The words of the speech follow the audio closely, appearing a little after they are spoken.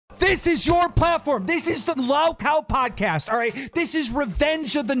This is your platform. This is the Low Cow podcast, all right? This is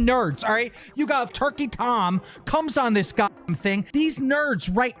Revenge of the Nerds, all right? You got Turkey Tom comes on this goddamn thing. These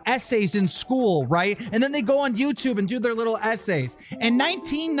nerds write essays in school, right? And then they go on YouTube and do their little essays. In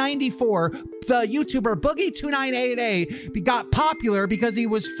 1994, the YouTuber Boogie2988 got popular because he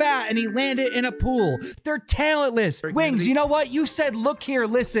was fat and he landed in a pool. They're talentless. Wings, you know what? You said, look here,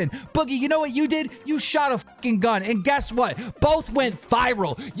 listen. Boogie, you know what you did? You shot a fucking gun. And guess what? Both went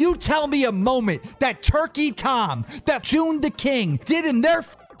viral. You tell me a moment that Turkey Tom, that June the King did in their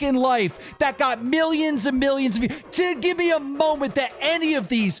fucking life that got millions and millions of views. Give me a moment that any of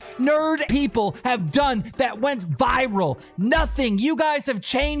these nerd people have done that went viral. Nothing. You guys have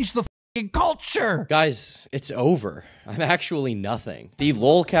changed the culture. Guys, it's over. I'm actually nothing. The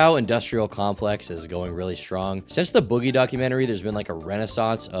lolcow industrial complex is going really strong. Since the Boogie documentary, there's been like a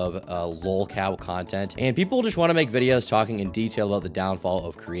renaissance of lolcow content, and people just want to make videos talking in detail about the downfall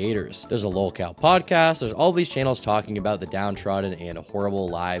of creators. There's a lolcow podcast. There's all these channels talking about the downtrodden and horrible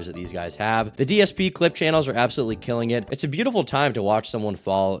lives that these guys have. The DSP clip channels are absolutely killing it. It's a beautiful time to watch someone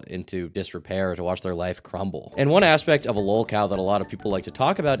fall into disrepair, to watch their life crumble. And one aspect of a lolcow that a lot of people like to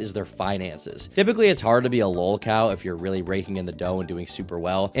talk about is their finances. Typically, it's hard to be a lolcow if you're really raking in the dough and doing super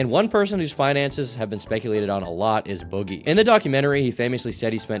well. And one person whose finances have been speculated on a lot is Boogie. In the documentary, he famously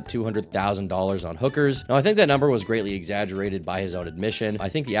said he spent $200,000 on hookers. Now, I think that number was greatly exaggerated by his own admission. I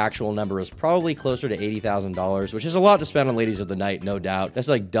think the actual number is probably closer to $80,000, which is a lot to spend on ladies of the night, no doubt. That's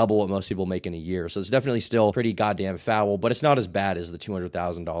like double what most people make in a year. So it's definitely still pretty goddamn foul, but it's not as bad as the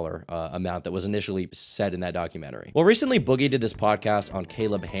 $200,000 amount that was initially said in that documentary. Well, recently Boogie did this podcast on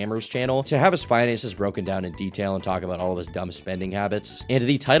Caleb Hammer's channel to have his finances broken down in detail and talk about all of his dumb spending habits. And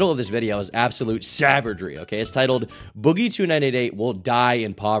the title of this video is absolute savagery, okay? It's titled Boogie2988 Will Die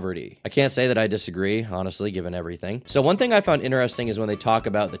in Poverty. I can't say that I disagree, honestly, given everything. So one thing I found interesting is when they talk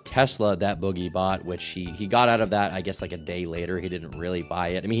about the Tesla that Boogie bought, which he got out of that, I guess, like a day later. He didn't really buy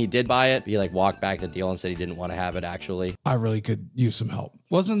it. I mean, he did buy it, but he like walked back the deal and said he didn't want to have it actually. I really could use some help.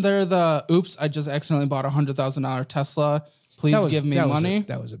 Wasn't there the, oops, I just accidentally bought a $100,000 Tesla. Please give me money.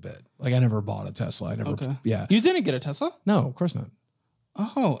 That was a bit. Like, I never bought a Tesla. I never. Okay. Yeah. You didn't get a Tesla? No, of course not.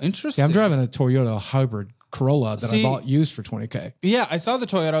 Oh, interesting. Yeah, I'm driving a Toyota hybrid Corolla that I bought used for $20K. Yeah, I saw the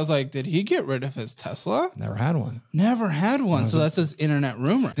Toyota. I was like, did he get rid of his Tesla? Never had one. Never had one. So that's his internet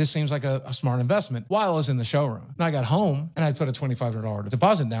rumor. This seems like a smart investment. While I was in the showroom, and I got home and I put a $2,500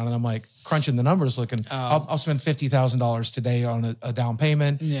 deposit down, and I'm like crunching the numbers, looking, I'll spend $50,000 today on a down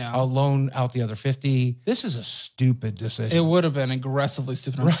payment. Yeah. I'll loan out the other 50. This is a stupid decision. It would have been aggressively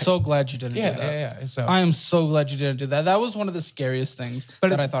stupid. I'm so glad you didn't do that. Yeah. So I am so glad you didn't do that. That was one of the scariest things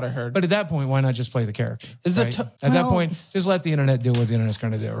that I thought I heard. But at that point, why not just play the character? Is right? it At that point, just let the internet do what the internet's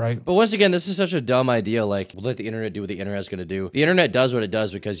going to do, right? But once again, this is such a dumb idea. Like, let the internet do what the internet's going to do. The internet does what it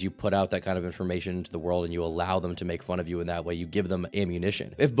does because you put out that kind of information into the world and you allow them to make fun of you in that way. You give them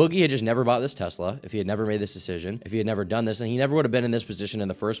ammunition. If Boogie had just never bought this Tesla, if he had never made this decision, if he had never done this, then he never would have been in this position in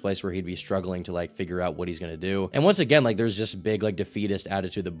the first place where he'd be struggling to like figure out what he's going to do. And once again, like there's this big like defeatist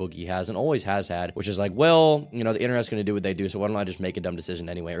attitude that Boogie has and always has had, which is like, well, you know, the internet's going to do what they do, so why don't I just make a dumb decision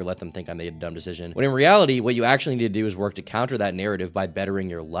anyway, or let them think I made a dumb decision. When in reality, what you actually need to do is work to counter that narrative by bettering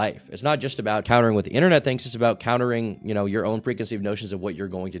your life. It's not just about countering what the internet thinks, it's about countering, you know, your own preconceived notions of what you're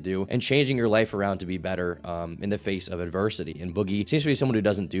going to do and changing your life around to be better in the face of adversity. And Boogie seems to be someone who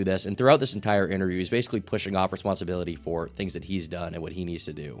doesn't do this, and throughout this entire interview, he's basically pushing off responsibility for things that he's done and what he needs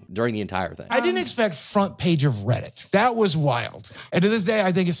to do during the entire thing. I didn't expect front page of Reddit. That was wild. And to this day,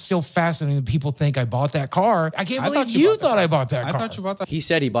 I think it's still fascinating that people think I bought that car. I can't believe you thought I bought that car. I thought you bought that. He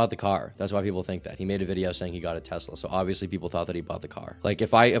said he bought the car. That's why people think that. He made a video saying he got a Tesla. So obviously people thought that he bought the car. Like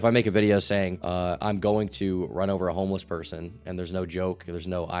if I make a video saying I'm going to run over a homeless person and there's no joke, there's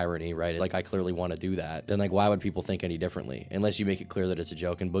no irony, right? Like I clearly want to do that. Then like why would people think any differently? Unless you make it clear that it's a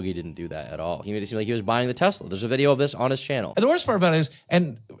joke, and Boogie didn't do that at all. He made it seem like he was buying the Tesla. There's a video of this on his channel. And the worst part about it is,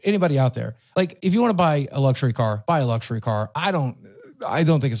 and anybody out there, like if you want to buy a luxury car, buy a luxury car. I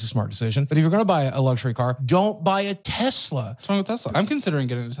don't think it's a smart decision. But if you're going to buy a luxury car, don't buy a Tesla. What's wrong with Tesla? I'm considering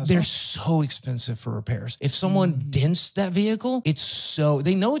getting a Tesla. They're so expensive for repairs. If someone dents that vehicle,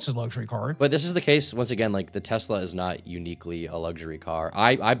 they know it's a luxury car. But this is the case, once again, like the Tesla is not uniquely a luxury car.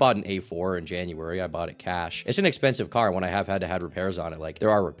 I bought an A4 in January. I bought it cash. It's an expensive car. When I have had to have repairs on it, like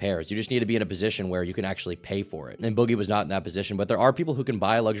there are repairs. You just need to be in a position where you can actually pay for it. And Boogie was not in that position, but there are people who can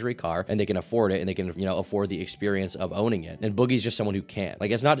buy a luxury car and they can afford it and they can, you know, afford the experience of owning it. And Boogie's just someone who can't.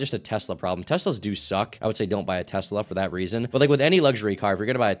 Like, it's not just a Tesla problem. Teslas do suck. I would say don't buy a Tesla for that reason. But like with any luxury car, if you're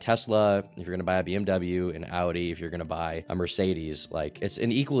gonna buy a Tesla, if you're gonna buy a BMW, an Audi, if you're gonna buy a Mercedes, like it's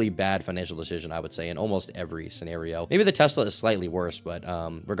an equally bad financial decision, I would say, in almost every scenario. Maybe the Tesla is slightly worse, but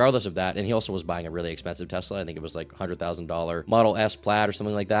regardless of that, and he also was buying a really expensive Tesla. I think it was like $100,000 Model S Plaid or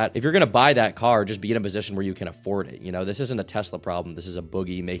something like that. If you're gonna buy that car, just be in a position where you can afford it. You know, this isn't a Tesla problem. This is a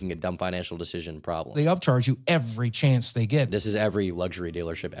Boogie making a dumb financial decision problem. They upcharge you every chance they get. This is every luxury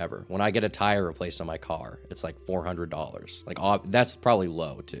dealership ever. When I get a tire replaced on my car, it's like $400. Like, that's probably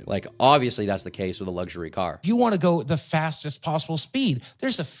low too. Like, obviously that's the case with a luxury car. If you want to go the fastest possible speed,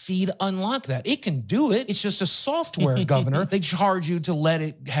 there's a fee to unlock that. It can do it. It's just a software governor. They charge you to let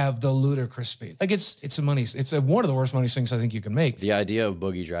it have the ludicrous speed. Like it's one of the worst money things I think you can make. The idea of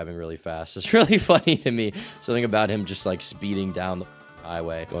Boogie driving really fast is really funny to me. Something about him just like speeding down the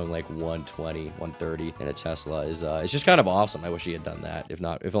highway, going like 120, 130 in a Tesla is it's just kind of awesome. I wish he had done that,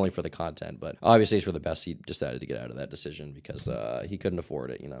 if only for the content. But obviously, it's for the best. He decided to get out of that decision because he couldn't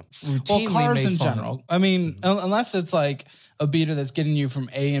afford it. You know, well, cars in general. I mean, unless it's like a beater that's getting you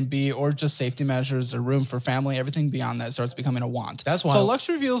from A and B, or just safety measures or room for family, everything beyond that starts becoming a want. That's why. So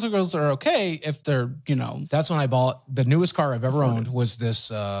luxury vehicles are okay if they're, you know. That's when I bought the newest car I've ever owned was this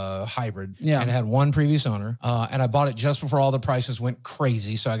hybrid. Yeah. And it had one previous owner. And I bought it just before all the prices went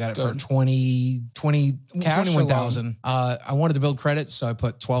crazy. So I got it for 21,000. I wanted to build credit, so I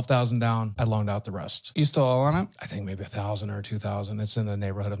put 12,000 down. I loaned out the rest. You still owe on it? I think maybe 1,000 or 2,000. It's in the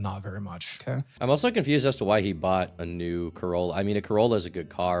neighborhood of not very much. Okay. I'm also confused as to why he bought a new Corolla. I mean, a Corolla is a good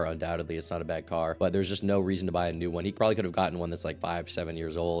car. Undoubtedly, it's not a bad car, but there's just no reason to buy a new one. He probably could have gotten one that's like 5-7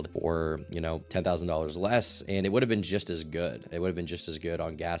 years old for, you know, $10,000 less, and it would have been just as good. It would have been just as good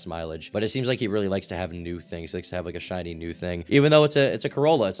on gas mileage. But it seems like he really likes to have new things. He likes to have like a shiny new thing. Even though it's a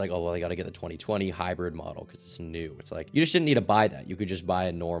Corolla, it's like, oh, well, I got to get the 2020 hybrid model because it's new. It's like, you just didn't need to buy that. You could just buy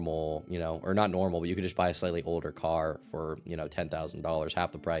a normal, you know, or not normal, but you could just buy a slightly older car for, you know, $10,000,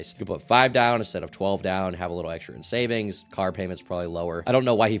 half the price. You could put 5 down instead of 12 down, have a little extra in savings. Car payments probably lower. I don't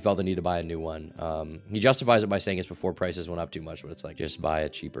know why he felt the need to buy a new one. He justifies it by saying it's before prices went up too much, but it's like, just buy a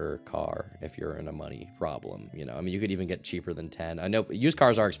cheaper car if you're in a money problem. You know, I mean, you could even get cheaper than 10. I know used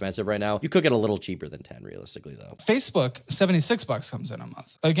cars are expensive right now. You could get a little cheaper than 10 realistically though. Facebook, $76 comes in a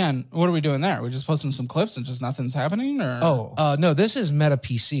month. Again, what are we doing there? We're just posting some clips and just nothing's happening, or? No, this is Meta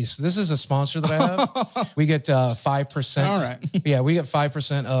PC. So this is a sponsor that I have. We get 5%. All right. Yeah, we get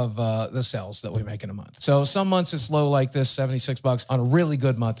 5% of the sales that we make in a month. So some months it's low like this, $76. On a really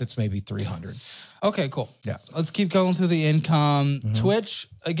good month, it's maybe 300. Okay, cool. Yeah. Let's keep going through the income. Twitch,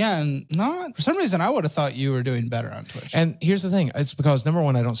 again, not for some reason I would have thought you were doing better on Twitch. And here's the thing. It's because, number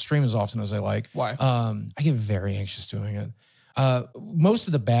one, I don't stream as often as I like. Why? I get very anxious doing it. Most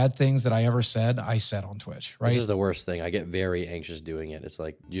of the bad things that I ever said, I said on Twitch, right? This is the worst thing. I get very anxious doing it. It's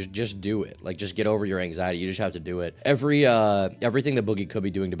like, you just do it. Like, just get over your anxiety. You just have to do it. Everything that Boogie could be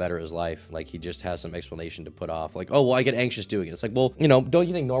doing to better his life, like, he just has some explanation to put off. Like, oh, well, I get anxious doing it. It's like, well, you know, don't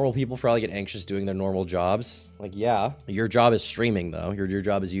you think normal people probably get anxious doing their normal jobs? Like, yeah. Your job is streaming, though. Your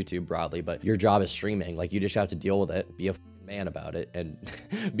job is YouTube broadly, but your job is streaming. Like, you just have to deal with it. Be a man about it and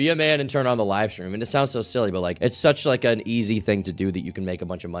be a man and turn on the live stream. And it sounds so silly, but like, it's such like an easy thing to do that you can make a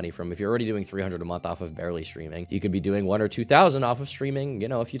bunch of money from. If you're already doing 300 a month off of barely streaming, you could be doing 1,000 or 2,000 off of streaming, you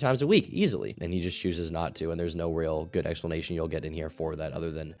know, a few times a week easily. And he just chooses not to. And there's no real good explanation you'll get in here for that other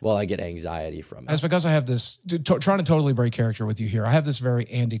than, well, I get anxiety from it. That's because I have this, trying to totally break character with you here. I have this very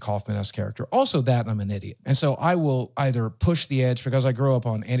Andy Kaufman-esque character. Also that, and I'm an idiot. And so I will either push the edge because I grew up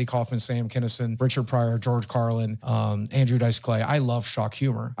on Andy Kaufman, Sam Kinison, Richard Pryor, George Carlin, Andrew Dice Clay. I love shock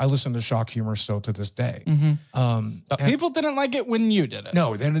humor. I listen to shock humor still to this day. But people didn't like it when you did it.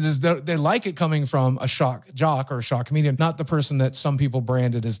 No, they like it coming from a shock jock or a shock comedian, not the person that some people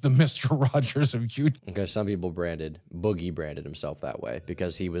branded as the Mr. Rogers of YouTube. Okay, some people Boogie branded himself that way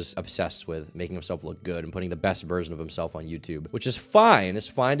because he was obsessed with making himself look good and putting the best version of himself on YouTube, which is fine. It's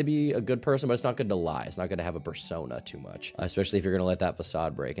fine to be a good person, but it's not good to lie. It's not good to have a persona too much, especially if you're going to let that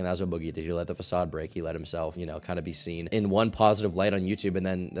facade break. And that's what Boogie did. He let the facade break. He let himself, you know, kind of be seen in one positive light on YouTube, and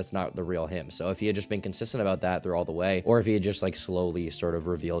then that's not the real him. So if he had just been consistent about that through all the way, or if he had just like slowly sort of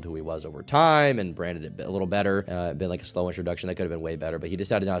revealed who he was over time and branded it a little better, been like a slow introduction, that could have been way better. But he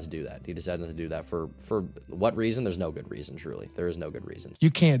decided not to do that. He decided not to do that for what reason? There's no good reason, truly. There is no good reason. You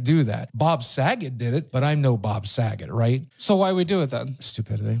can't do that. Bob Saget did it, but I'm no Bob Saget, right? So why we do it then?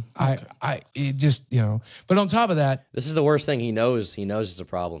 Stupidity. It just, you know, but on top of that, this is the worst thing. He knows it's a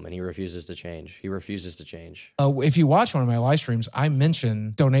problem and he refuses to change. He refuses to change. If you watch watch one of my live streams, I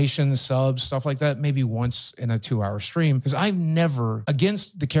mention donations, subs, stuff like that, maybe once in a 2-hour stream, because I've never,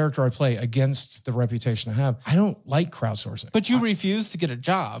 against the character I play, against the reputation I have, I don't like crowdsourcing. But you refuse to get a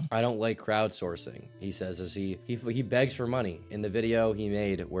job. I don't like crowdsourcing, he says, as he begs for money. In the video he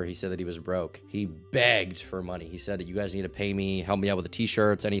made where he said that he was broke, he begged for money. He said that you guys need to pay me, help me out with the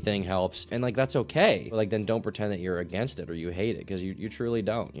t-shirts, anything helps. And like, that's okay. But like, then don't pretend that you're against it or you hate it, because you truly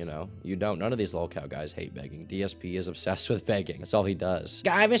don't, you know? You don't. None of these lolcow guys hate begging. DSP is obsessed with begging. That's all he does.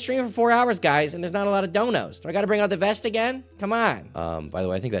 I've been streaming for 4 hours, guys, and there's not a lot of donos. Do I gotta bring out the vest again? Come on. By the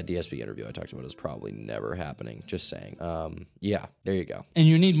way, I think that DSP interview I talked about is probably never happening. Just saying. Yeah, there you go. And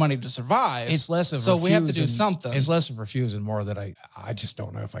you need money to survive. It's less of so we have to do something. It's less of refuse and more that I just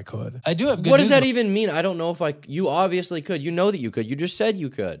don't know if I could. I do have good What news. does that even mean? I don't know if you obviously could. You know that you could. You just said you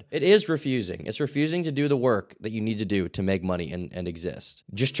could. It is refusing. It's refusing to do the work that you need to do to make money and exist.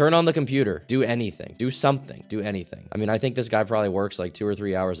 Just turn on the computer. Do anything. Do something. Do anything. I mean, I think this guy probably works like 2 or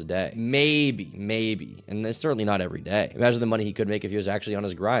 3 hours a day. Maybe. And it's certainly not every day. Imagine the money he could make if he was actually on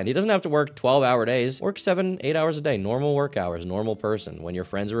his grind. He doesn't have to work 12-hour days. Work 7, 8 hours a day. Normal work hours. Normal person. When your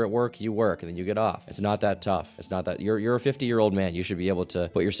friends are at work, you work and then you get off. It's not that tough. It's not that. You're a 50-year-old man. You should be able to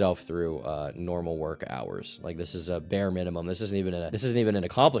put yourself through normal work hours. Like, this is a bare minimum. This isn't even an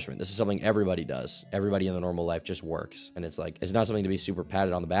accomplishment. This is something everybody does. Everybody in the normal life just works. And it's like, it's not something to be super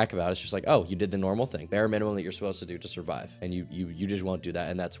patted on the back about. It's just like, oh, you did the normal thing. Bare minimum that you're supposed to do to survive. And you just won't do that.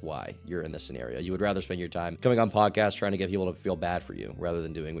 And that's why you're in this scenario. You would rather spend your time coming on podcasts trying to get people to feel bad for you rather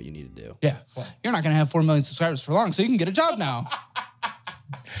than doing what you need to do. Yeah. Well, you're not going to have 4 million subscribers for long, so you can get a job now.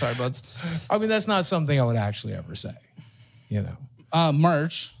 Sorry, buds. I mean, that's not something I would actually ever say, you know.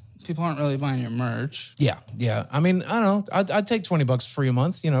 Merch. People aren't really buying your merch. Yeah. I mean, I don't know. I'd take $20 free a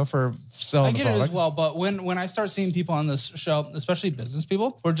month, you know, for selling I get the it product. as well, but when I start seeing people on this show, especially business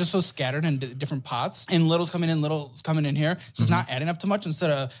people, who are just so scattered in different pots, and little's coming in, little's coming in here, it's just not adding up to much. Instead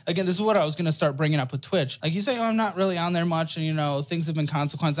of, again, this is what I was going to start bringing up with Twitch. Like, you say, oh, I'm not really on there much, and, you know, things have been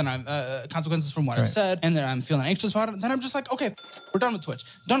consequences from what I've said, and then I'm feeling anxious about it. Then I'm just like, okay, we're done with Twitch.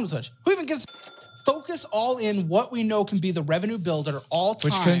 Who even gives... Focus all in what we know can be the revenue builder all time.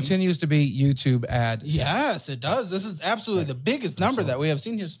 Which continues to be YouTube ads. Yes, it does. This is absolutely the biggest number that we have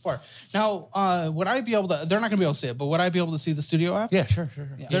seen here so far. Now, would I be able to, they're not going to be able to see it, but would I be able to see the studio app? Yeah, sure.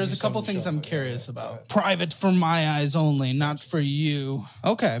 Yeah. There's a couple things I'm curious about. Private for my eyes only, not for you.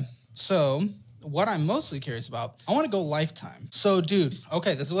 Okay, so... what I'm mostly curious about, I want to go lifetime. So, dude,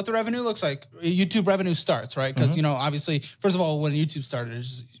 okay, this is what the revenue looks like. YouTube revenue starts, right? Because, you know, obviously, first of all, when YouTube started, it's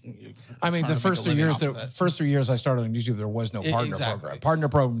just, I mean, the first 3 years I started on YouTube, there was no partner program. Partner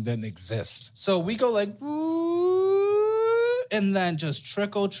program didn't exist. So we go like, and then just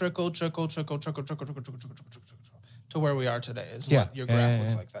trickle to where we are today is what your graph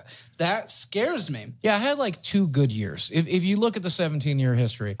looks like. That scares me. Yeah, I had like 2 good years. If you look at the 17-year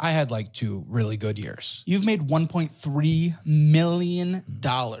history, I had like 2 really good years. You've made $1.3 million.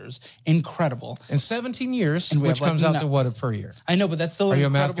 Incredible. In 17 years, and which comes out to what per year? I know, but that's still an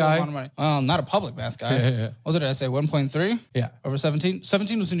incredible math guy? amount of money. Well, I'm not a public math guy. Yeah. What did I say, 1.3? Yeah. Over 17?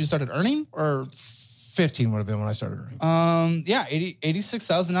 17 was when you started earning, or... 15 would have been when I started earning. Yeah,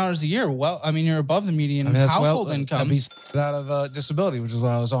 $86,000 a year. Well, I mean, you're above the median household income. That'd be out of disability, which is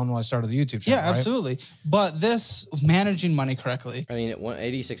what I was on when I started the YouTube channel. Yeah, absolutely. Right? But this, managing money correctly. I mean,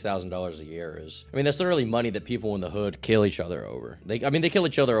 $86,000 a year is, I mean, that's literally money that people in the hood kill each other over. They kill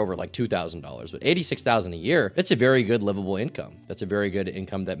each other over like $2,000, but $86,000 a year, that's a very good livable income. That's a very good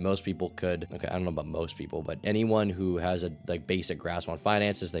income that most people could, okay, I don't know about most people, but anyone who has a like basic grasp on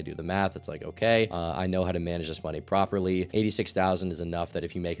finances, they do the math, it's like, okay, I know how to manage this money properly. $86,000 is enough that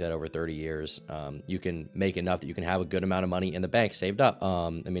if you make that over 30 years, you can make enough that you can have a good amount of money in the bank saved up. I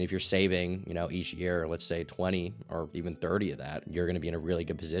mean, if you're saving, you know, each year, let's say 20 or even 30 of that, you're going to be in a really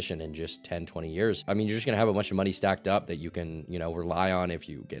good position in just 10, 20 years. I mean, you're just going to have a bunch of money stacked up that you can, you know, rely on. If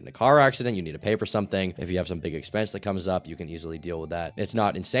you get in a car accident, you need to pay for something. If you have some big expense that comes up, you can easily deal with that. It's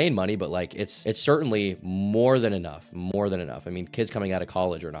not insane money, but like it's certainly more than enough. I mean, kids coming out of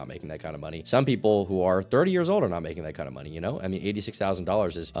college are not making that kind of money. Some people who are 30 years old are not making that kind of money, you know? I mean,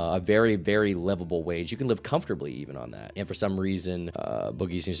 $86,000 is a very, very livable wage. You can live comfortably even on that. And for some reason,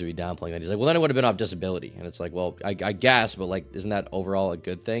 Boogie seems to be downplaying that. He's like, well, then it would have been off disability. And it's like, well, I guess, but like, isn't that overall a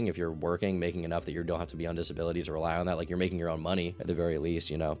good thing? If you're working, making enough that you don't have to be on disability to rely on that, like you're making your own money at the very least,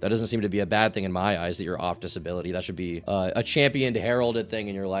 you know? That doesn't seem to be a bad thing in my eyes that you're off disability. That should be a championed, heralded thing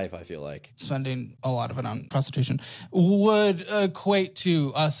in your life, I feel like. Spending a lot of it on prostitution would equate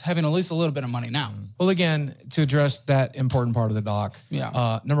to us having at least a little bit of money now. Well, again, to address that important part of the doc,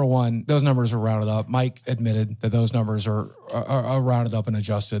 number one, those numbers are rounded up. Mike admitted that those numbers are rounded up and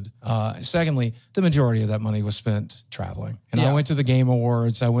adjusted. Secondly, the majority of that money was spent traveling. And I went to the Game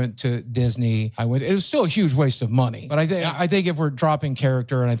Awards. I went to Disney. It was still a huge waste of money. But I think if we're dropping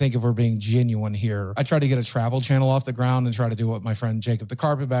character, and I think if we're being genuine here, I try to get a travel channel off the ground and try to do what my friend Jacob the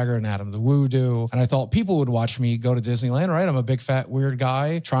Carpetbagger and Adam the Woo do. And I thought people would watch me go to Disneyland, right? I'm a big fat weird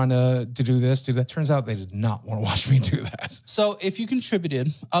guy trying to do this, do that. Turns out they did not want to watch me do that. So if you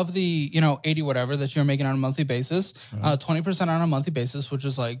contributed of the 80 whatever that you're making on a monthly basis, 20% on a monthly basis, which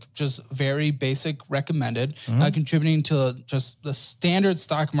is like just very basic recommended, contributing to just the standard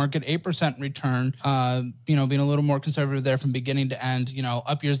stock market 8% return, being a little more conservative there from beginning to end,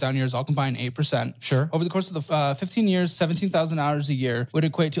 up years, down years, all combined 8%. Sure. Over the course of the 15 years, $17,000 a year would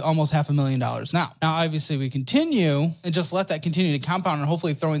equate to almost $500,000. Now obviously we continue and just let that continue to compound and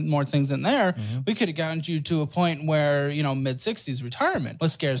hopefully throwing more things in there, we could have gotten you to a point where, mid 60s retirement. What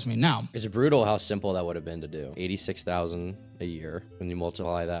scares me now? It's brutal how simple that would have been to do. 86,000 a year. When you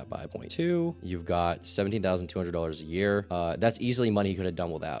multiply that by 0.2, you've got $17,200 a year. That's easily money he could have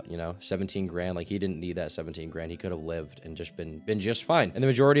done without, 17 grand. Like, he didn't need that 17 grand. He could have lived and just been just fine. And the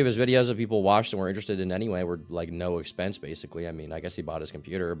majority of his videos that people watched and were interested in anyway were like no expense, basically. I mean, I guess he bought his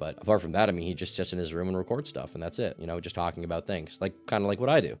computer, but apart from that, I mean, he just sits in his room and records stuff, and that's it, just talking about things, like kind of like what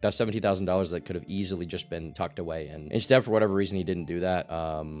I do. That's $17,000 that could have easily just been tucked away. And instead, for whatever reason, he didn't do that.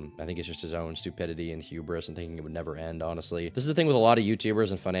 I think it's just his own stupidity and hubris and thinking it would never end, honestly. This is the thing with a lot of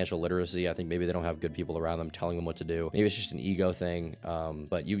YouTubers and financial literacy. I think maybe they don't have good people around them telling them what to do. Maybe it's just an ego thing.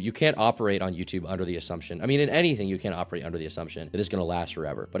 But you can't operate on YouTube under the assumption. I mean, in anything, you can't operate under the assumption that it's going to last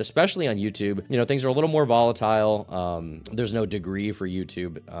forever. But especially on YouTube, things are a little more volatile. There's no degree for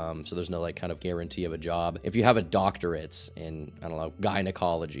YouTube. So there's no like kind of guarantee of a job. If you have a doctorate in, I don't know,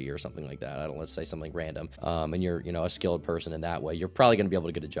 gynecology or something like that, let's say something random, and you're, a skilled person in that way, you're probably going to be able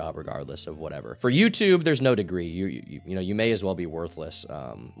to get a job regardless of whatever. For YouTube, there's no degree. You may as well be worthless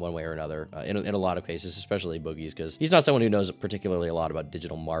one way or another in a lot of cases, especially Boogie's, because he's not someone who knows particularly a lot about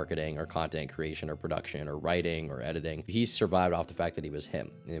digital marketing or content creation or production or writing or editing. He survived off the fact that he was him.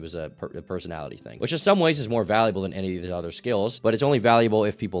 And it was a personality thing, which in some ways is more valuable than any of these other skills, but it's only valuable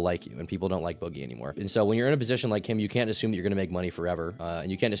if people like you, and people don't like Boogie anymore. And so when you're in a position like him, you can't assume that you're going to make money forever, and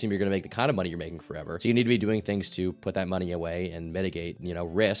you can't assume you're going to make the kind of money you're making forever. So you need to be doing things to put that money away and mitigate,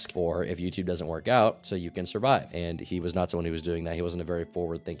 risk for if YouTube doesn't work out, so you can survive. And he was not someone who was doing that. He wasn't a very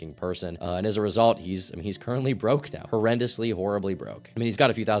forward-thinking person, and as a result, he's currently broke now, horrendously, horribly broke. I mean, he's got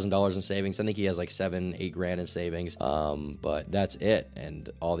a few $1,000s in savings. I think he has like 7-8 grand in savings, but that's it. And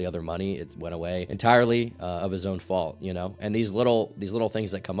all the other money, it went away entirely of his own fault, And these little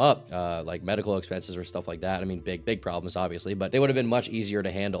things that come up, like medical expenses or stuff like that. I mean, big problems, obviously, but they would have been much easier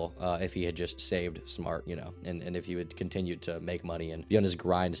to handle if he had just saved smart, and if he would continue to make money and be on his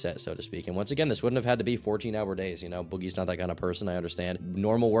grind set, so to speak. And once again, this wouldn't have had to be 14-hour days. Boogie's not that kind of person. I understand.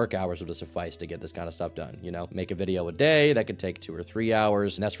 Normal work hours would have sufficed to get this kind of stuff done. Make a video a day that could take 2 or 3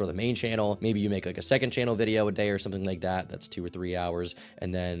 hours, and that's for the main channel. Maybe you make like a second channel video a day or something like that. That's 2 or 3 hours,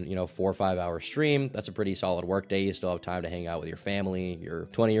 and then 4 or 5 hour stream. That's a pretty solid work day. You still have time to hang out with your family, your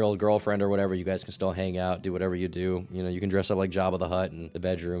 20-year-old girlfriend or whatever. You guys can still hang out, do whatever you do. You can dress up like Jabba the Hutt in the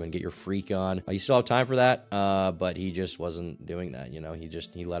bedroom and get your freak on. You still have time for that, but he just wasn't doing that.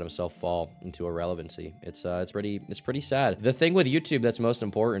 He let himself fall into irrelevancy. It's pretty sad. The thing with YouTube that's most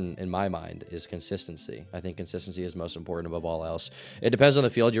important in my mind is consistency. I think consistency is most important above all else. It depends on the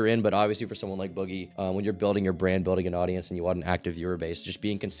field you're in, but obviously for someone like Boogie, when you're building your brand, building an audience, and you want an active viewer base, just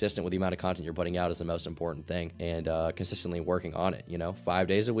being consistent with the amount of content you're putting out is the most important thing, and consistently working on it. 5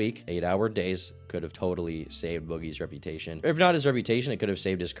 days a week, 8-hour days could have totally saved Boogie's reputation. If not his reputation, it could have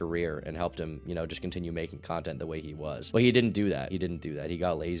saved his career and helped him, just continue making content the way he was. But he didn't do that. He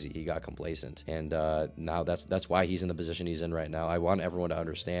got lazy. He got complacent, and now that's why he's in the position he's in right now. I want everyone to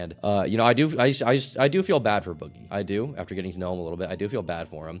understand. I do feel bad for Boogie. I do. After getting to know him a little bit, I do feel bad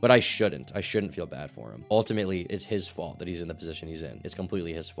for him, but I shouldn't feel bad for him. Ultimately, it's his fault that he's in the position he's in. It's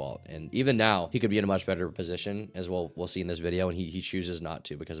completely his fault. And even now, he could be in a much better position, as we'll see in this video, and he chooses not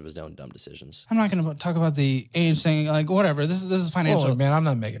to because of his own dumb decisions. I'm not going to talk about the age thing, like whatever. This is financial. Well, man, I'm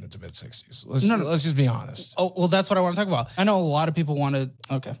not making it to mid-60s. Let's just be honest. Oh, well, that's what I want to talk about. I know a lot of people want to.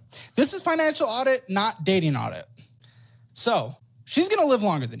 Okay, this is financial audit, not dating audit. So she's going to live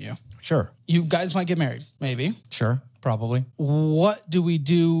longer than you. Sure. You guys might get married, maybe. Sure. Probably. What do we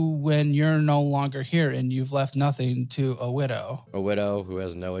do when you're no longer here and you've left nothing to a widow? A widow who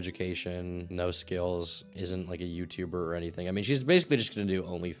has no education, no skills, isn't like a YouTuber or anything. I mean, she's basically just going to do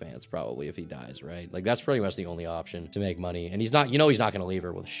OnlyFans probably if he dies, right? Like, that's pretty much the only option to make money. And he's not, he's not going to leave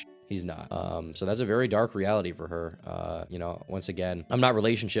her with He's not. So that's a very dark reality for her. You know, once again, I'm not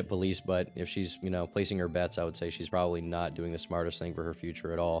relationship police, but if she's, you know, placing her bets, I would say she's probably not doing the smartest thing for her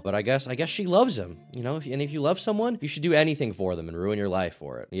future at all. But I guess she loves him, you know, if you love someone, you should do anything for them and ruin your life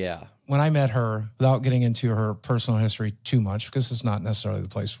for it. Yeah. When I met her, without getting into her personal history too much, because it's not necessarily the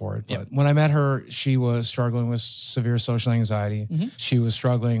place for it, but when I met her, she was struggling with severe social anxiety. She was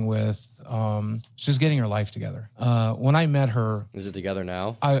struggling with just getting her life together. When I met her... Is it together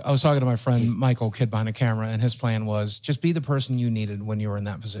now? I was talking to my friend Michael, kid behind the camera, and his plan was just be the person you needed when you were in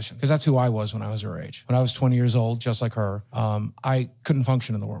that position. Because that's who I was when I was her age. When I was 20 years old, just like her, I couldn't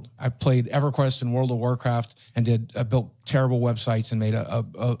function in the world. I played EverQuest and World of Warcraft and built terrible websites and made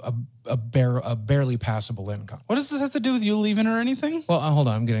a barely passable income. What does this have to do with you leaving or anything? Well, hold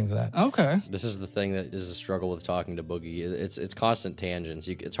on, I'm getting to that. Okay. This is the thing that is a struggle with talking to Boogie. It's constant tangents.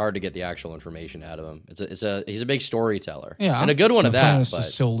 It's hard to get the actual information out of him. He's a big storyteller. Yeah. And a good one at The that. plan is But to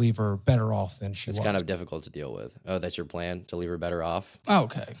still leave her better off than she was. it's kind of difficult to deal with. Oh, that's your plan, to leave her better off?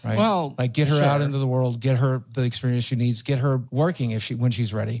 Okay. Right? Well, like get her out into the world, get her the experience she needs, get her working when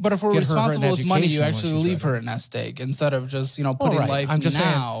she's ready. But if we're Get her an responsible with money, you education when actually she's leave ready. her a nest egg instead of just, you know, putting life I'm just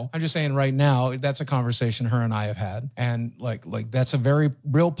now. I'm just saying right now, that's a conversation her and I have had. And like that's a very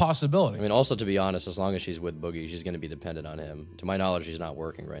real possibility. I mean, also, to be honest, as long as she's with Boogie, she's going to be dependent on him. To my knowledge, she's not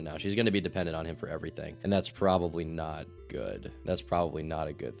working right now. She's going to be dependent on him for everything. And that's probably not good. That's probably not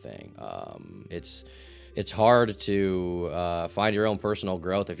a good thing. It's hard to find your own personal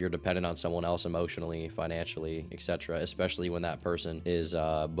growth if you're dependent on someone else emotionally, financially, etc., especially when that person is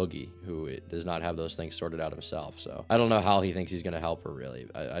Boogie, who does not have those things sorted out himself. So I don't know how he thinks he's going to help her, really.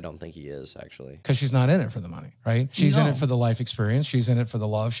 I don't think he is, actually. Because she's not in it for the money, right? She's in it for the life experience. She's in it for the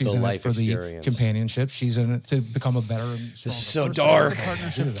love. She's in it for the companionship. She's in it to become a better and stronger This is so person. dark. As a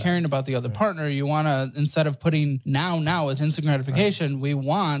partnership, caring about the other partner, you want to, instead of putting now with instant gratification, we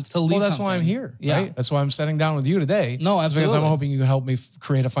want to leave. Well, that's something. why I'm here, Yeah. right? That's why I'm sitting down with you today. No, absolutely. Because I'm hoping you can help me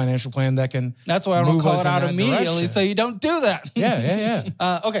create a financial plan that can. That's why I don't move call us it in out that immediately, direction. so you don't do that. Yeah.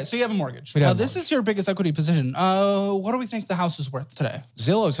 Okay, so you have a mortgage. We have a This is your biggest equity position. What do we think the house is worth today?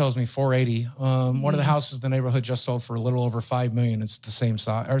 Zillow tells me 480. One of the houses in the neighborhood just sold for a little over $5 million. It's the same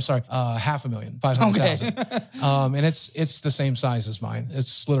size, or sorry, $500,000, 500,000. And it's the same size as mine.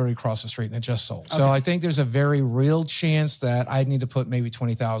 It's literally across the street, and it just sold. So I think there's a very real chance that I need to put maybe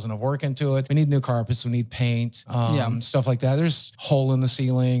 20,000 of work into it. We need new carpets. We need paint, stuff like that. There's hole in the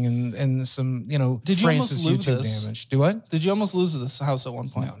ceiling and some, Did you Francis almost lose YouTube this? damage. Do what? Did you almost lose this house at one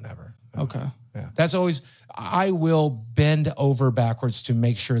point? No, never. Okay. Yeah. That's always, I will bend over backwards to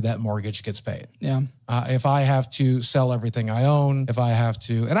make sure that mortgage gets paid. Yeah. If I have to sell everything I own, if I have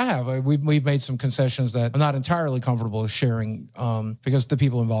to, and I have, we've made some concessions that I'm not entirely comfortable sharing because the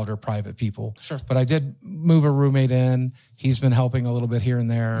people involved are private people. Sure. But I did move a roommate in. He's been helping a little bit here and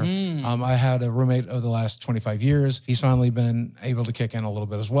there. I had a roommate over the last 25 years. He's finally been able to kick in a little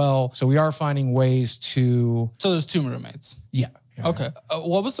bit as well. So we are finding ways to. So there's two roommates. Yeah. Okay.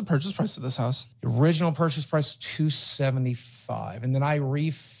 What was the purchase price of this house? The original purchase price, $275, and then I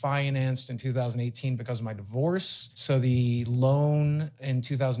refinanced in 2018 because of my divorce. So the loan in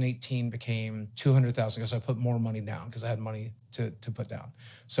 2018 became $200,000 because I put more money down because I had money to put down.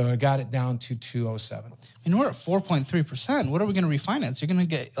 So I got it down to $207. And we're at 4.3%. What are we going to refinance? You're going to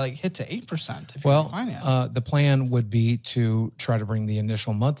get hit to 8% if you refinance. The plan would be to try to bring the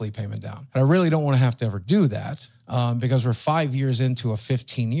initial monthly payment down. But I really don't want to have to ever do that. Because we're 5 years into a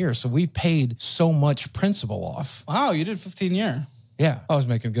 15 years. So we paid so much principal off. Wow, you did 15-year. Yeah, I was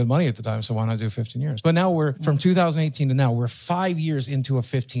making good money at the time, so why not do 15 years? But now we're, from 2018 to now, we're 5 years into a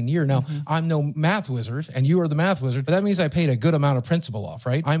 15-year. Now, I'm no math wizard, and you are the math wizard, but that means I paid a good amount of principal off,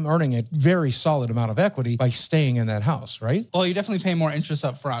 right? I'm earning a very solid amount of equity by staying in that house, right? Well, you definitely pay more interest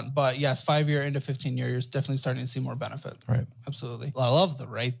up front, but yes, 5 year into 15-year, you're definitely starting to see more benefit. Right. Absolutely. Well, I love the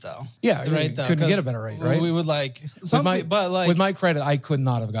rate, though. Yeah, the rate, though, couldn't get a better rate, right? We would with my credit, I could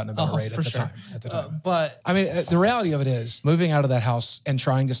not have gotten a better rate for at the time. But I mean, the reality of it is, moving out of that house and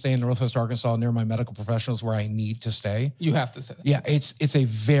trying to stay in Northwest Arkansas near my medical professionals where I need to stay. You have to stay there. Yeah, it's a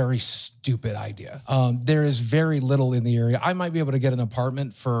very stupid idea. There is very little in the area. I might be able to get an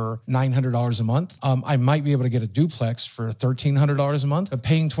apartment for $900 a month. I might be able to get a duplex for $1,300 a month. But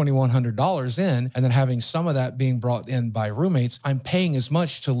paying $2,100 in and then having some of that being brought in by roommates, I'm paying as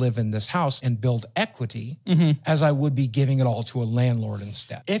much to live in this house and build equity as I would be giving it all to a landlord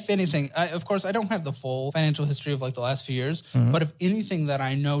instead. If anything, of course, I don't have the full financial history of the last few years, but if anything that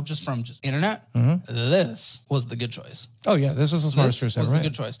I know just from internet, this was the good choice. Oh yeah, this is the smartest choice ever. Was the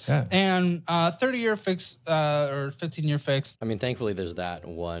good choice. Yeah. And 30-year fix or 15-year fix. I mean, thankfully there's that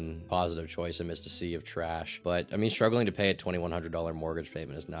one positive choice amidst a sea of trash. But I mean, struggling to pay a $2,100 mortgage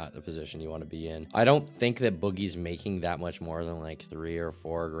payment is not the position you want to be in. I don't think that Boogie's making that much more than like $3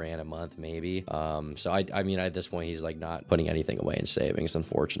 or $4 grand a month, maybe. So I mean, at this point, he's like not putting anything away in savings,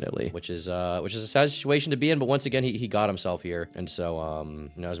 unfortunately, which is a sad situation to be in. But once again, he got himself here, and so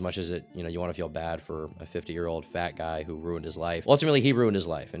you know, as much as you want to feel bad for a 50-year-old fat guy who ruined his life, ultimately he ruined his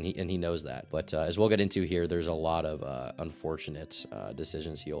life, and he knows that. But as we'll get into here, there's a lot of unfortunate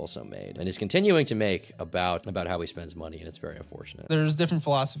decisions he also made and is continuing to make about how he spends money, and it's very unfortunate. There's different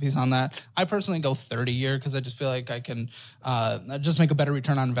philosophies on that. I personally go 30-year because I just feel like I can just make a better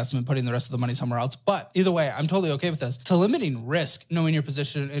return on investment putting the rest of the money somewhere else. But either way, I'm totally okay with this. To limiting risk, knowing your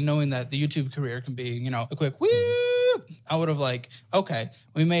position and knowing that the YouTube career can be, you know, a quick whoop, I would have like, okay,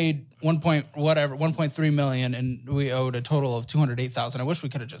 we made 1.3 million and we owed a total of 208,000. I wish we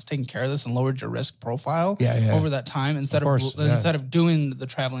could have just taken care of this and lowered your risk profile over that time instead of doing the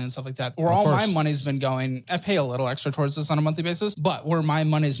traveling and stuff like that. Where all my money's been going, I pay a little extra towards this on a monthly basis, but where my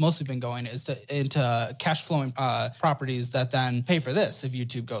money's mostly been going is into cash flowing properties that then pay for this if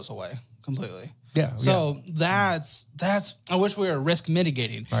YouTube goes away completely. Yeah. So that's I wish we were risk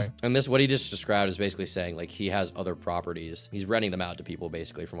mitigating. Right. And this, what he just described, is basically saying like he has other properties. He's renting them out to people,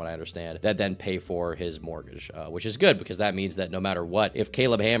 basically, from what I understand, that then pay for his mortgage, which is good because that means that no matter what, if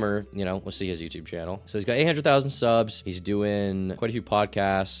Caleb Hammer, you know, we'll see his YouTube channel. So he's got 800,000 subs. He's doing quite a few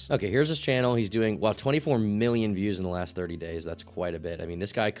podcasts. Okay, here's his channel. He's doing, well, 24 million views in the last 30 days. That's quite a bit. I mean,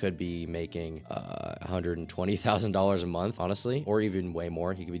 this guy could be making $120,000 a month, honestly, or even way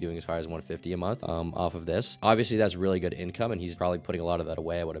more. He could be doing as high as $150 a month. Off of this. Obviously, that's really good income, and he's probably putting a lot of that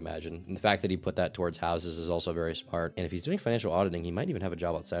away, I would imagine. And the fact that he put that towards houses is also very smart. And if he's doing financial auditing, he might even have a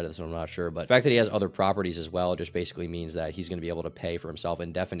job outside of this one, I'm not sure. But the fact that he has other properties as well just basically means that he's going to be able to pay for himself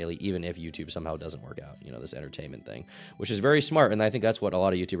indefinitely, even if YouTube somehow doesn't work out, you know, this entertainment thing, which is very smart. And I think that's what a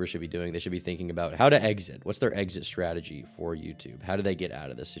lot of YouTubers should be doing. They should be thinking about how to exit. What's their exit strategy for YouTube? How do they get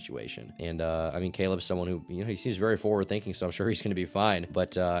out of this situation? And I mean, Caleb's someone who, you know, he seems very forward thinking, so I'm sure he's going to be fine.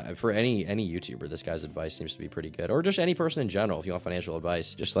 But for any YouTuber, this guy's advice seems to be pretty good, or just any person in general. If you want financial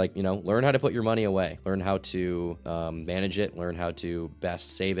advice, just like, you know, learn how to put your money away, learn how to manage it, learn how to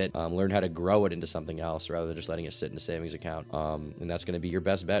best save it, learn how to grow it into something else rather than just letting it sit in a savings account. And that's going to be your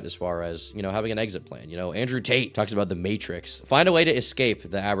best bet as far as, you know, having an exit plan. You know, Andrew Tate talks about the Matrix. Find a way to escape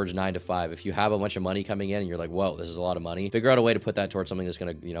the average 9 to 5. If you have a bunch of money coming in and you're like, whoa, this is a lot of money, figure out a way to put that towards something that's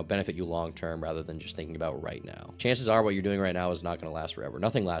going to, you know, benefit you long term rather than just thinking about right now. Chances are what you're doing right now is not going to last forever.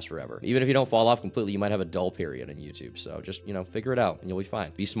 Nothing lasts forever. Even if you don't fall off completely, you might have a dull period in YouTube. So just, you know, figure it out and you'll be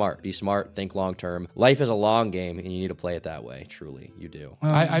fine. Be smart, think long term. Life is a long game and you need to play it that way. Truly, you do.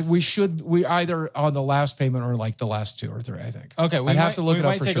 We either on the last payment or like the last 2 or 3, I think. Okay, we have to look it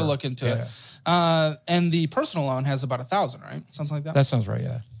up for sure. We might take a look into it. And the personal loan has about 1,000, right? Something like that. That sounds right.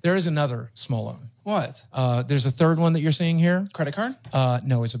 Yeah. There is another small loan. What? There's a third one that you're seeing here. Credit card?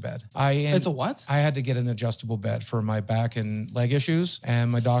 No, it's a bed. It's a what? I had to get an adjustable bed for my back and leg issues,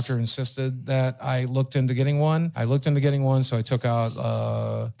 and my doctor insisted that I looked into getting one. So I took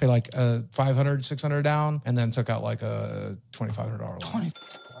out, paid like $500, $600 down, and then took out like a $2,500 loan. 25.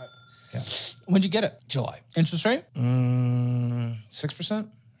 Yeah. When'd you get it? July. Interest rate? 6%.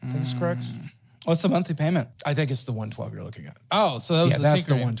 I think it's correct. What's the monthly payment? I think it's the 112 you're looking at. Oh, so that was that's Synchrony.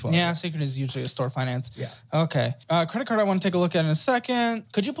 the 112. Yeah, Synchrony is usually a store finance. Yeah. Okay. Credit card I want to take a look at in a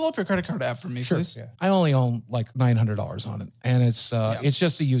second. Could you pull up your credit card app for me, please? Yeah. I only own like $900 on it, and it's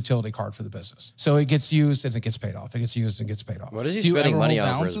just a utility card for the business. So it gets used and it gets paid off. It gets used and gets paid off. What is he spending money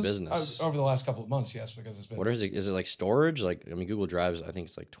on for his business? Over the last couple of months, yes, because it's been. What is it? Is it like storage? Like, I mean, Google Drives, I think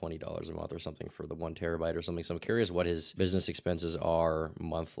it's like $20 a month or something for the 1 terabyte or something. So I'm curious what his business expenses are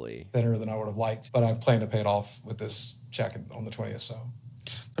monthly. Thinner than I would have liked, but I plan to pay it off with this check on the 20th. So,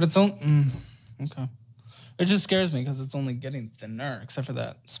 but it's only okay. It just scares me because it's only getting thinner, except for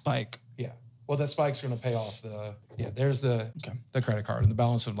that spike. Yeah. Well, that spike's going to pay off the. Yeah. There's the credit card and the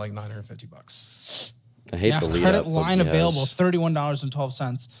balance of like $950. I hate the lead credit up, line available,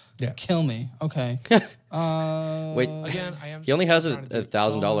 $31.12. Yeah. Kill me. Okay. Wait, again, he only has a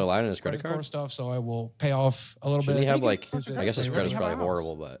 $1,000 line in his credit card stuff, so I will pay off a little bit. He have like, I guess his credit's probably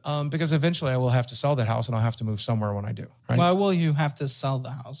horrible, but because eventually I will have to sell that house and I'll have to move somewhere when I do. Right? Why will you have to sell the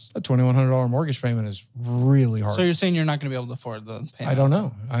house? A $2,100 mortgage payment is really hard. So you're saying you're not going to be able to afford the payment? I don't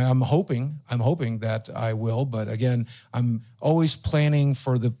know. I'm hoping that I will, but again, I'm always planning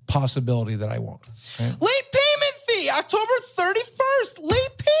for the possibility that I won't. Right? Late payment fee, October 31st.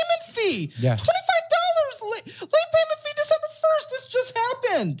 Late payment fee. Yeah. $25. Late payment fee December 1st.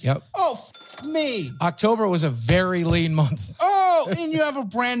 happened? Yep. Oh, me. October was a very lean month. Oh, and you have a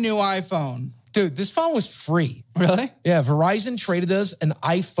brand new iPhone. Dude, this phone was free. Really? Yeah, Verizon traded us an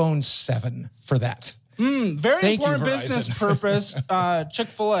iPhone 7 for that. Very Thank you, important business Verizon. purpose.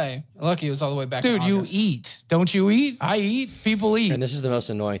 Chick-fil-A. Lucky it was all the way back Dude, in you August. eat. Don't you eat? I eat. People eat. And this is the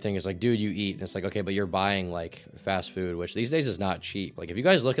most annoying thing is like, dude, you eat. And it's like, okay, but you're buying like fast food, which these days is not cheap. Like if you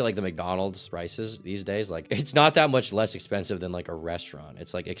guys look at like the McDonald's prices these days, like it's not that much less expensive than like a restaurant.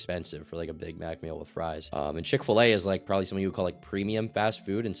 It's like expensive for like a Big Mac meal with fries. And Chick-fil-A is like probably something you would call like premium fast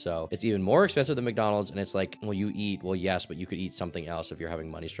food. And so it's even more expensive than McDonald's. And it's like, well, you eat. Well, yes, but you could eat something else if you're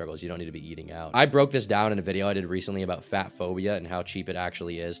having money struggles. You don't need to be eating out. I broke this down in a video I did recently about fat phobia and how cheap it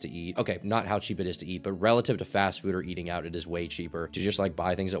actually is to eat. Okay, not how cheap it is to eat, but relative to fast food or eating out, it is way cheaper to just like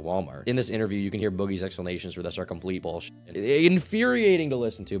buy things at Walmart. In this interview, you can hear Boogie's explanations for this are complete bullshit. Infuriating to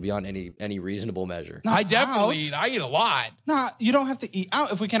listen to beyond any reasonable measure. Not I definitely out. eat. I eat a lot. Nah, you don't have to eat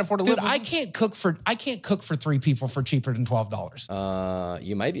out if we can't afford to Dude, live. I can't cook for 3 people for cheaper than $12.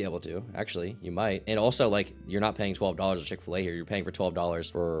 You might be able to, actually. You might. And also, like, you're not paying $12 at Chick-fil-A here. You're paying for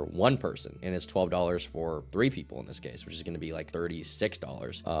 $12 for one person. And it's $12 for 3 people in this case, which is going to be like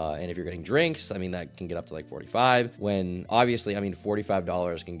 $36. And if you're getting drinks, I mean, that can get up to like $45. When obviously, I mean,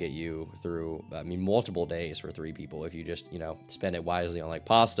 $45 can get you through, I mean, multiple days for 3 people if you just, you know, spend it wisely on like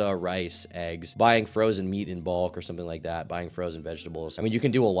pasta, rice, eggs, buying frozen meat in bulk or something like that, buying frozen vegetables. I mean, you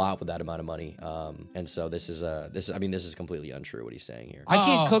can do a lot with that amount of money. And so this is completely untrue what he's saying here. I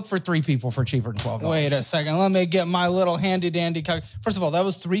can't cook for 3 people for cheaper than $12. Wait a second. Let me get my little handy dandy calc. First of all, that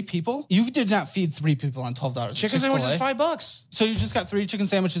was 3 people. You did not feed 3 people on $12. Chicken sandwich is $5. So you just got 3 chicken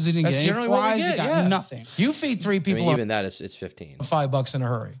sandwiches. You didn't That's get any generally what we fries. get, You got yeah. nothing. You feed 3 I people mean, even that it's 15. $5 in a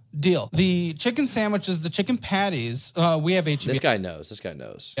hurry. Deal. The chicken sandwiches, the chicken patties. We have HEB. This guy knows. This guy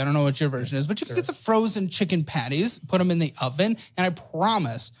knows. I don't know what your version is, but you can get the frozen chicken patties, put them in the oven, and I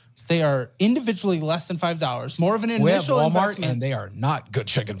promise they are individually less than $5. More of an We have initial Walmart, investment. and they are not good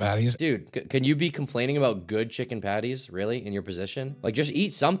chicken patties. Dude, can you be complaining about good chicken patties, really, in your position? Like, just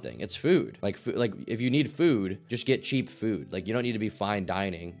eat something. It's food. Like, if you need food, just get cheap food. Like, you don't need to be fine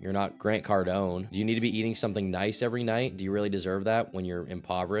dining. You're not Grant Cardone. Do you need to be eating something nice every night? Do you really deserve that when you're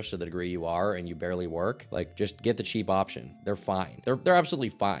impoverished to the degree you are and you barely work? Like, just get the cheap option. They're fine. They're absolutely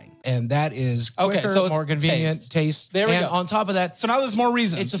fine. And that is quicker, Okay, so it's more convenient, taste. There we and go. on top of that, So now there's more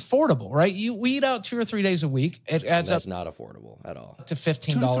reasons. it's affordable, right? We eat out 2 or 3 days a week. It adds up That's not affordable at all. to 2 to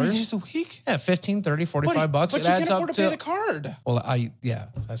 3 $15. days a week. Yeah, 15, 30, 45 Buddy, bucks. But It you adds can't afford up to pay the card. Well, yeah,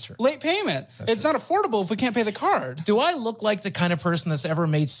 that's true. Late payment. It's not affordable if we can't pay the card. Do I look like the kind of person that's ever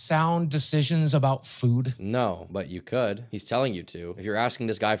made sound decisions about food? No, but you could. He's telling you to. If you're asking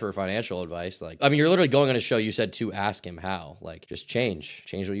this guy for financial advice, like, I mean, you're literally going on a show. You said to ask him how. Like, just change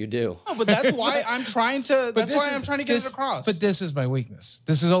what you do. No, but that's why I'm trying to. That's this why is- I'm trying to get this- it across. But this is my weakness.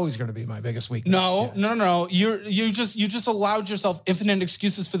 This is always going to be my biggest weakness. no, Yeah. no. You just allowed yourself infinite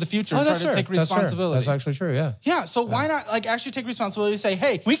excuses for the future. Oh, and try that's to fair. take That's fair. responsibility. That's actually true. Yeah. Yeah, so why not like actually take responsibility? Say,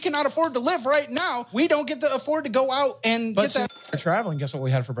 hey, we cannot afford to live right now. We don't get to afford to go out and But get that. since we're traveling, guess what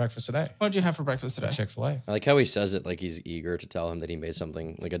we had for breakfast today? What'd you have for breakfast today? Chick-fil-A. I like how he says it like he's eager to tell him that he made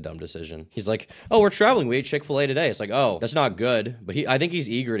something like a dumb decision. He's like, oh, we're traveling. We ate Chick-fil-A today. It's like, oh, that's not good. But I think he's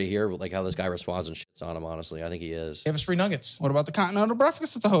eager to hear like how this guy responds and shits on him, honestly. I think he is. Give us free nuggets. What about the continental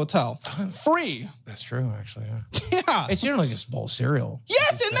breakfast at the hotel? Free. That's true, actually. Yeah. Yeah. It's generally just a bowl of cereal.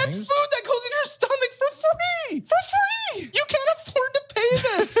 Yes, These and that's things. food that goes in your stomach for free. For free. You can't afford to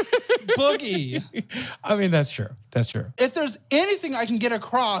pay this. Boogie. I mean, that's true. That's true. If there's anything I can get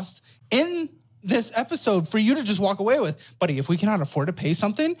across in this episode for you to just walk away with, buddy, if we cannot afford to pay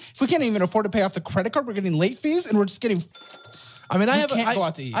something, if we can't even afford to pay off the credit card, we're getting late fees and we're just getting. I mean, You can't go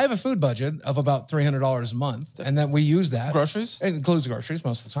out to eat. I have a food budget of about $300 a month, and then we use that. Groceries? It includes groceries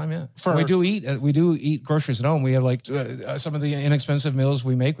most of the time. Yeah, For- we do eat groceries at home. We have like some of the inexpensive meals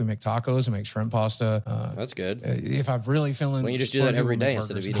we make. We make tacos. We make shrimp pasta. That's good. If I'm really feeling, Why don't you just do that splurgy, every we make day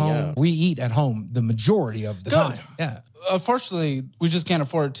instead of burgers at eating home. out? We eat at home the majority of the Good. time. Yeah. Unfortunately, we just can't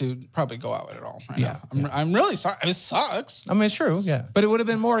afford to probably go out at all. Right Yeah, now. I'm really sorry. It sucks. I mean, it's true, yeah. But it would have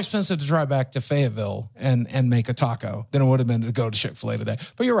been more expensive to drive back to Fayetteville and make a taco than it would have been to go to Chick-fil-A today.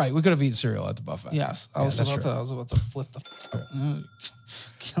 But you're right. We could have eaten cereal at the buffet. Yes, I Yeah, was that's about true. to. I was about to flip the.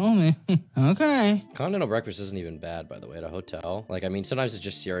 Kill me. Okay. Continental breakfast isn't even bad, by the way, at a hotel. Like, I mean, sometimes it's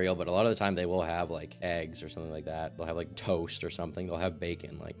just cereal, but a lot of the time they will have like eggs or something like that. They'll have like toast or something. They'll have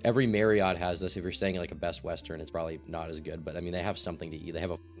bacon. Like every Marriott has this. If you're staying at like a Best Western, it's probably not as good, but I mean, they have something to eat. They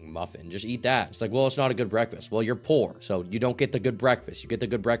have a muffin. Just eat that. It's like, well, it's not a good breakfast. Well, you're poor, so you don't get the good breakfast. You get the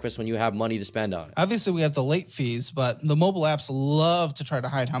good breakfast when you have money to spend on it. Obviously, we have the late fees, but the mobile apps love to try to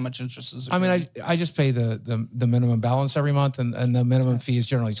hide how much interest is. I mean, I just pay the minimum balance every month, and the minimum fee is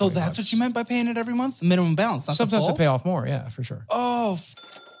generally So $20. that's what you meant by paying it every month? Minimum balance, not Sometimes the I full? pay off more, yeah, for sure. Oh,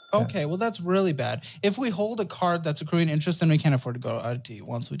 okay. Well, that's really bad. If we hold a card that's accruing interest, then we can't afford to go out to eat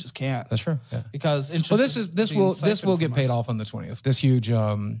once. We just can't. That's true. Yeah. Because interest. Well, this will get paid off on the 20th. This huge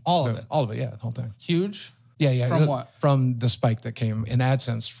all of it, yeah, the whole thing. Huge. Yeah. From what? From the spike that came in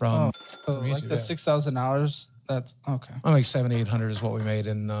AdSense from Like the $6,000. That's okay. I like $700-800 is what we made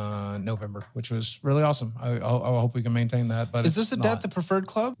in November, which was really awesome. I hope we can maintain that. But is this a debt, the preferred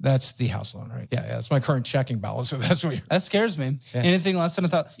club? That's the house loan, right? Yeah. That's my current checking balance. So that's what. That scares me. Yeah. Anything less than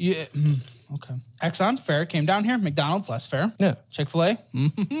okay. Exxon fair came down here. McDonald's less fair. Yeah. Chick-fil-A.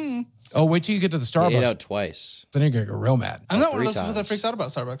 Oh, wait till you get to the Starbucks. They ate out twice. Then you're gonna get real mad. I'm not one of 3 those people that times. freaks out about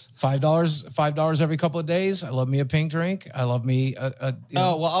Starbucks. $5 every couple of days. I love me a pink drink. I love me a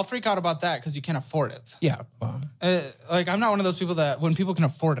Well, I'll freak out about that because you can't afford it. yeah. Well, Like, I'm not one of those people that when people can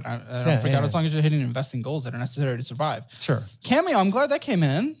afford it, I don't freak out as long as you're hitting investing goals that are necessary to survive. sure. Cameo, I'm glad that came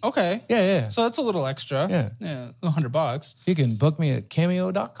in. Okay. Yeah. So that's a little extra. Yeah. $100. You can book me at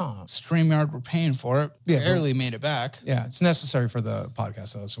cameo.com. StreamYard, we're paying for it. Yeah, Barely made it back. Yeah, it's necessary for the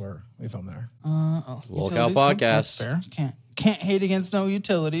podcast, though. That's where we film there. Local Utilities, podcast. That's fair. Can't hate against no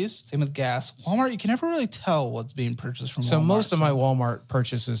utilities. Same with gas. Walmart, you can never really tell what's being purchased from Walmart. So most of my Walmart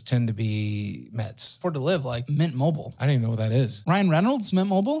purchases tend to be Mets. Afford to live, like Mint Mobile. I don't even know what that is. Ryan Reynolds, Mint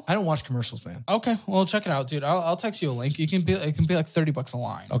Mobile. I don't watch commercials, man. Okay, well check it out, dude. I'll text you a link. It can be like $30 a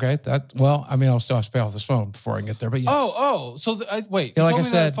line. Okay, I'll still have to pay off this phone before I can get there. But yes. So wait. Yeah, You like told I me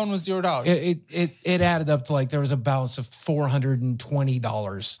said, that phone was $0. It added up to like there was a balance of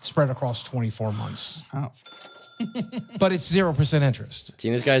 $420 spread across 24 months. Oh. But it's 0% interest.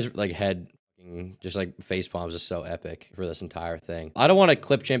 Seeing this guy's like head just like face palms is so epic for this entire thing. I don't want to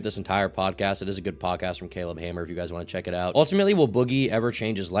clip chimp this entire podcast. It is a good podcast from Caleb Hammer if you guys want to check it out. Ultimately, will Boogie ever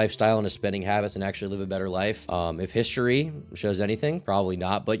change his lifestyle and his spending habits and actually live a better life? If history shows anything, probably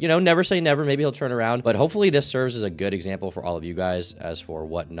not. But, you know, never say never. Maybe he'll turn around. But hopefully this serves as a good example for all of you guys as for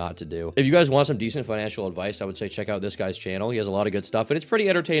what not to do. If you guys want some decent financial advice, I would say check out this guy's channel. He has a lot of good stuff, and it's pretty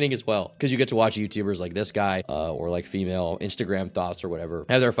entertaining as well because you get to watch YouTubers like this guy or like female Instagram thoughts or whatever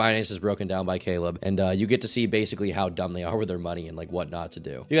have their finances broken down by Caleb, and you get to see basically how dumb they are with their money and like what not to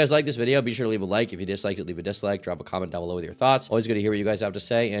do. If you guys like this video, be sure to leave a like. If you disliked it, leave a dislike. Drop a comment down below with your thoughts. Always good to hear what you guys have to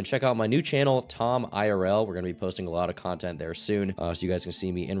say, and check out my new channel, Tom IRL. We're going to be posting a lot of content there soon, so you guys can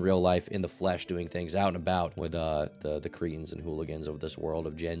see me in real life, in the flesh, doing things out and about with the cretins and hooligans of this world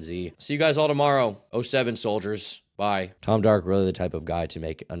of Gen Z. See you guys all tomorrow. 07 soldiers. Bye. Tom Dark, really the type of guy to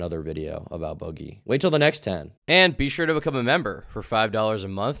make another video about Boogie. Wait till the next 10. And be sure to become a member. For $5 a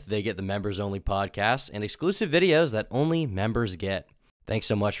month, they get the members-only podcasts and exclusive videos that only members get. Thanks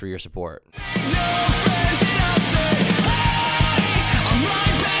so much for your support. No